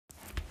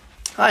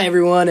Hi,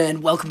 everyone,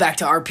 and welcome back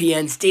to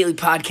RPN's daily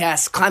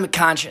podcast, Climate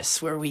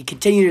Conscious, where we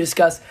continue to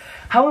discuss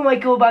how we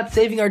might go about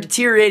saving our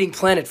deteriorating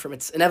planet from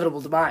its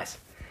inevitable demise.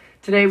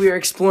 Today, we are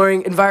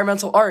exploring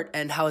environmental art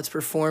and how it's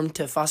performed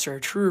to foster a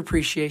true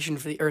appreciation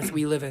for the Earth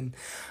we live in.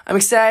 I'm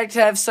excited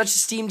to have such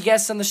esteemed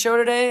guests on the show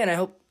today, and I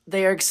hope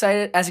they are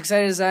excited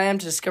as I am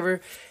to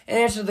discover and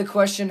answer the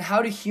question,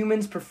 how do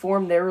humans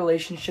perform their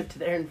relationship to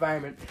their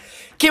environment?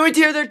 Can't wait to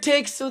hear their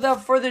takes, so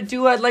without further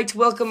ado, I'd like to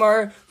welcome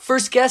our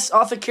first guest,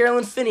 author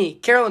Carolyn Finney.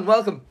 Carolyn,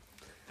 welcome.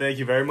 Thank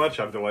you very much.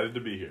 I'm delighted to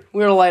be here.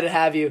 We're delighted to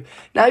have you.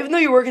 Now, even though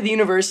your work at the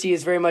university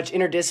is very much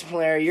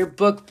interdisciplinary, your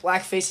book,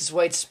 Black Faces,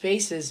 White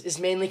Spaces, is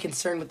mainly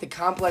concerned with the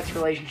complex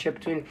relationship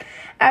between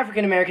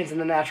African Americans and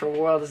the natural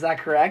world. Is that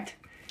correct?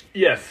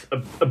 Yes,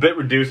 a bit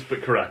reduced,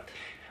 but correct.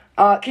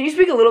 Can you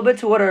speak a little bit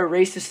to what a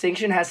race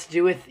distinction has to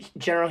do with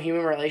general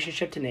human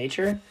relationship to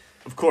nature?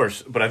 Of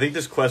course, but I think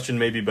this question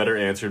may be better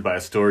answered by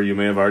a story you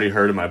may have already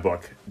heard in my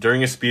book.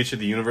 During a speech at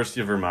the University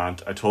of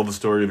Vermont, I told the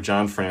story of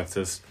John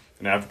Francis,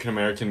 an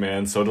African-American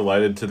man so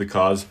delighted to the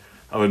cause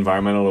of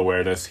environmental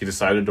awareness, he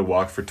decided to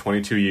walk for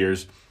 22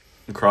 years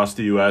across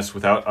the U.S.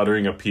 without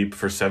uttering a peep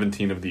for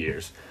 17 of the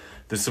years.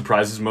 This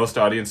surprises most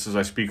audiences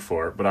I speak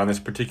for, but on this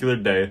particular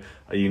day,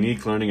 a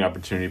unique learning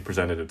opportunity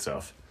presented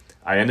itself.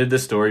 I ended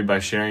this story by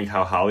sharing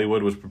how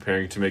Hollywood was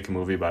preparing to make a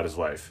movie about his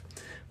life.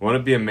 Won't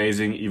it be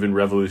amazing, even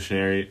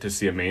revolutionary, to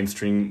see a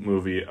mainstream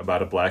movie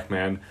about a black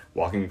man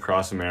walking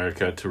across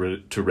America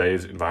to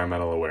raise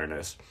environmental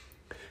awareness?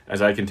 As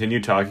I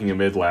continued talking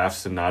amid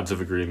laughs and nods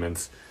of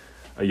agreements,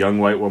 a young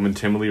white woman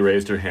timidly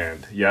raised her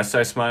hand. Yes,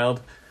 I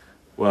smiled.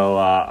 Well,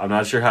 I'm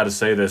not sure how to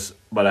say this,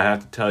 but I have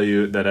to tell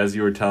you that as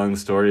you were telling the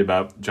story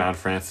about John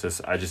Francis,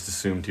 I just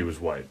assumed he was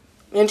white.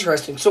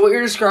 Interesting. So what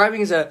you're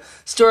describing is a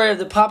story of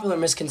the popular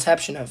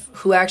misconception of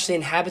who actually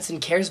inhabits and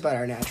cares about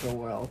our natural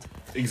world.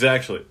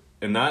 Exactly.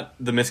 And not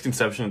the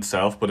misconception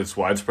itself, but its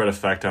widespread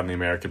effect on the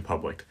American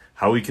public.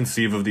 How we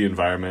conceive of the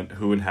environment,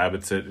 who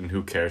inhabits it, and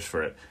who cares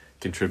for it,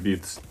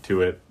 contributes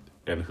to it,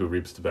 and who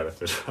reaps the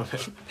benefit of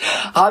it.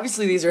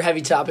 Obviously, these are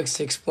heavy topics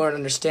to explore and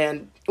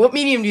understand. What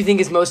medium do you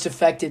think is most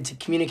effective to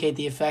communicate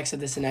the effects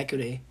of this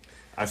inequity?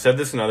 I've said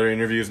this in other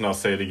interviews, and I'll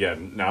say it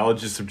again.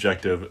 Knowledge is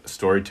subjective.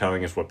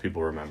 Storytelling is what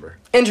people remember.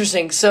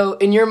 Interesting. So,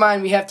 in your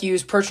mind, we have to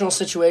use personal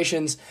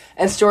situations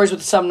and stories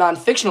with some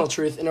non-fictional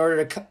truth in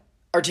order to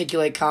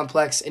articulate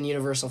complex and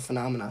universal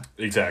phenomena.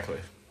 Exactly.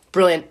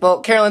 Brilliant. Well,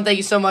 Carolyn, thank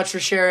you so much for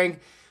sharing.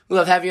 We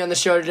love having you on the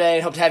show today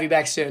and hope to have you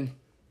back soon.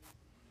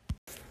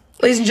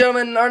 Ladies and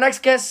gentlemen, our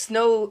next guest,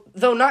 though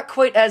not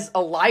quite as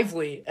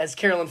lively as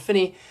Carolyn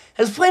Finney,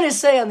 has plenty to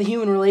say on the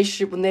human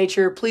relationship with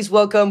nature. Please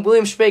welcome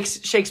William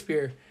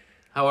Shakespeare.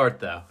 How art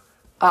thou?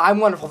 I'm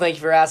wonderful, thank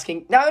you for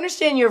asking. Now, I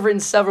understand you have written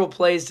several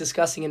plays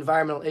discussing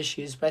environmental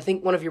issues, but I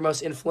think one of your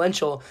most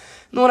influential,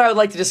 and the one I would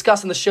like to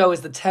discuss on the show, is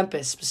The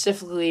Tempest,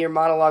 specifically your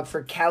monologue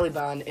for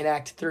Caliban in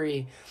Act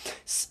 3.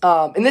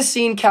 In this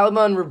scene,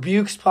 Caliban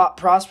rebukes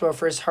Prospero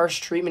for his harsh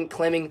treatment,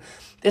 claiming,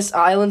 "This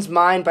island's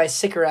mine by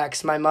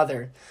Sycorax, my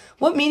mother."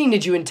 What meaning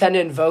did you intend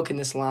to invoke in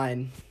this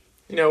line?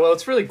 Well,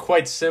 it's really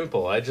quite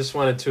simple. I just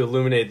wanted to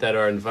illuminate that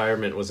our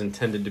environment was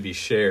intended to be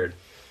shared.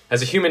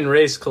 As a human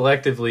race,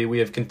 collectively, we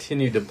have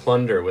continued to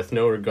plunder with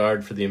no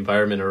regard for the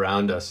environment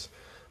around us.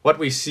 What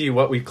we see,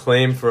 what we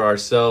claim for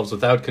ourselves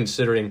without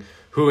considering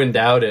who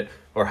endowed it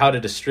or how to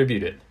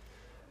distribute it.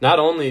 Not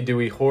only do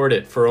we hoard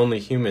it for only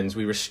humans,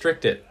 we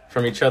restrict it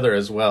from each other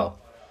as well,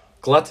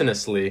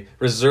 gluttonously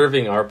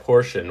reserving our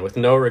portion with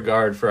no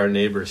regard for our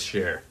neighbor's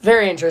share.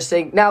 Very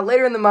interesting. Now,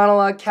 later in the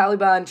monologue,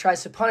 Caliban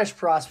tries to punish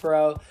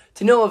Prospero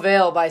to no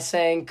avail by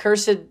saying,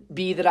 "Cursed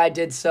be that I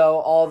did so,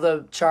 all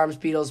the charms,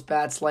 beetles,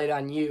 bats light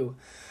on you."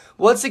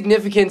 What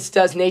significance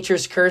does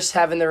nature's curse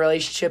have in the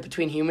relationship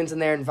between humans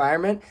and their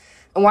environment?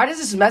 And why does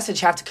this message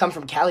have to come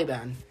from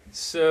Caliban?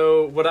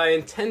 So, what I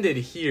intended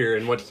here,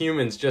 and what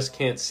humans just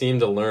can't seem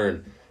to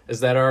learn, is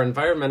that our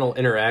environmental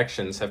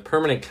interactions have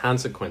permanent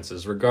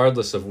consequences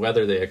regardless of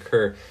whether they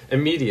occur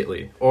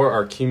immediately or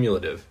are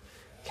cumulative.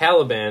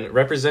 Caliban,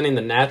 representing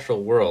the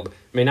natural world,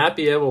 may not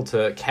be able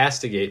to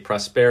castigate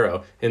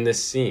Prospero in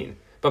this scene,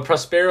 but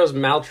Prospero's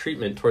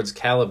maltreatment towards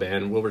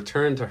Caliban will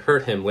return to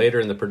hurt him later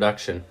in the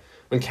production,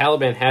 when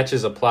Caliban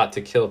hatches a plot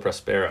to kill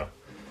Prospero.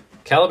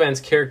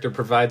 Caliban's character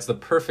provides the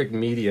perfect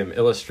medium to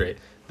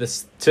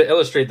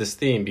illustrate this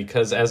theme,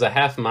 because as a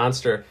half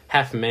monster,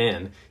 half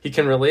man, he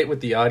can relate with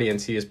the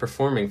audience he is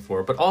performing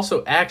for, but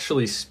also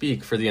actually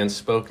speak for the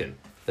unspoken,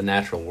 the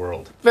natural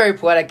world. Very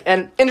poetic.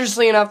 And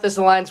interestingly enough, this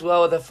aligns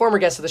well with a former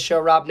guest of the show,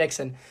 Rob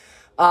Nixon,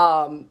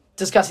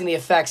 discussing the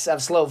effects of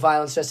slow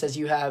violence, just as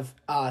you have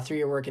through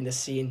your work in this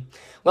scene.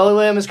 Well,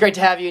 William, it's great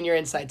to have you and your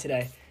insight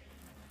today.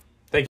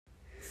 Thank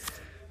you.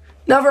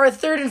 Now, for our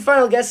third and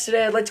final guest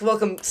today, I'd like to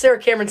welcome Sarah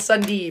Cameron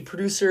Sundee,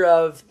 producer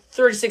of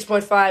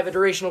 36.5, A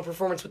Durational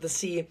Performance with the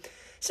Sea.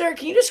 Sarah,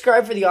 can you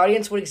describe for the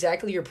audience what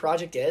exactly your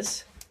project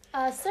is?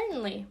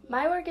 Certainly.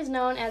 My work is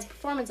known as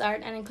performance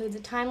art and includes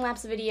a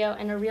time-lapse video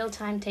and a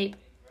real-time tape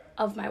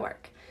of my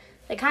work.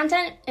 The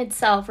content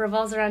itself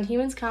revolves around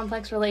humans'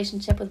 complex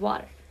relationship with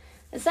water.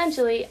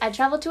 Essentially, I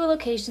travel to a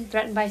location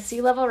threatened by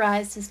sea level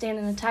rise to stand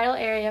in the tidal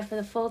area for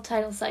the full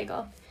tidal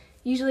cycle,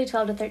 usually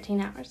 12 to 13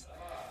 hours.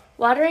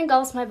 Water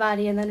engulfs my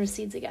body and then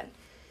recedes again.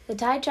 The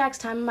tide tracks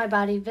time in my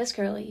body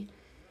viscerally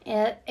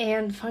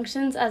and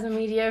functions as a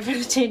media for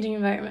the changing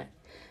environment.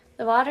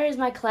 The water is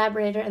my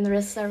collaborator and the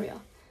risks are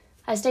real.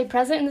 I stay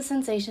present in the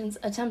sensations,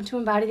 attempt to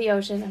embody the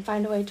ocean, and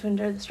find a way to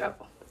endure the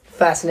struggle.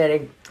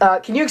 Fascinating.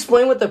 Can you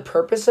explain what the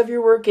purpose of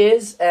your work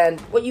is and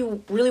what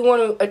you really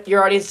want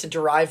your audience to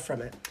derive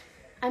from it?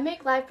 I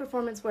make live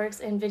performance works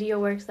and video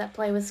works that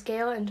play with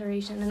scale and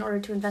duration in order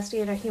to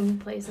investigate our human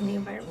place in the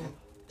environment.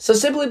 So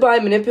simply by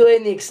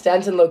manipulating the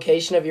extent and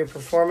location of your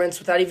performance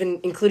without even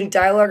including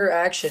dialogue or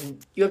action,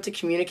 you have to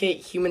communicate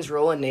humans'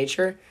 role in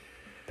nature?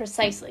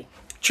 Precisely.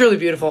 Truly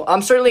beautiful.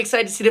 I'm certainly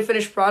excited to see the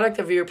finished product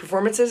of your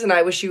performances, and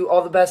I wish you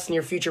all the best in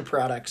your future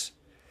products.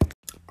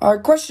 Our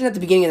question at the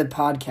beginning of the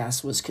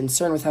podcast was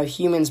concerned with how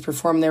humans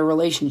perform their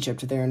relationship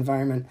to their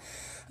environment.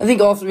 I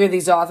think all three of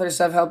these authors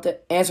have helped to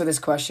answer this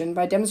question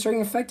by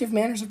demonstrating effective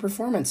manners of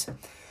performance.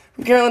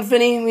 From Carolyn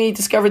Finney, we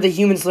discovered that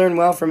humans learn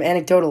well from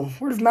anecdotal,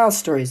 word-of-mouth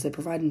stories that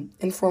provide an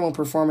informal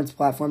performance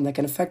platform that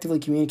can effectively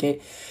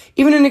communicate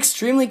even an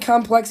extremely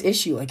complex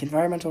issue like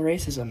environmental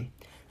racism.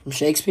 From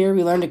Shakespeare,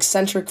 we learned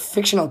eccentric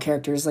fictional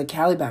characters like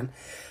Caliban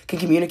can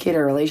communicate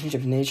our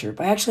relationship to nature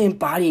by actually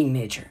embodying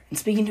nature and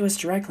speaking to us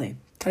directly,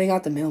 cutting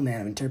out the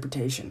middleman of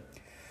interpretation.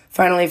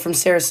 Finally, from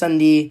Sarah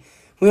Sundee,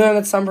 we learned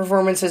that some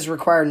performances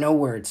require no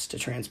words to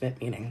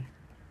transmit meaning.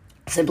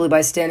 Simply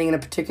by standing in a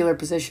particular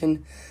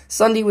position,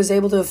 Sundee was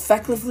able to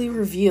effectively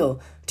reveal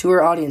to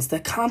her audience the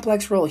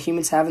complex role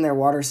humans have in their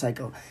water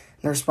cycle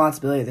and the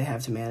responsibility they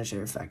have to manage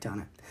their effect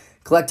on it.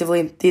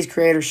 Collectively, these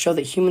creators show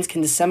that humans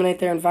can disseminate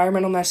their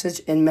environmental message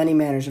in many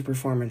manners of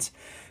performance,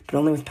 but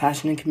only with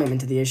passion and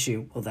commitment to the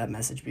issue will that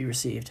message be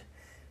received.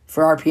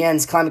 For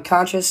RPN's Climate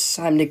Conscious,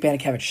 I'm Nick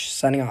Banikevich,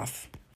 signing off.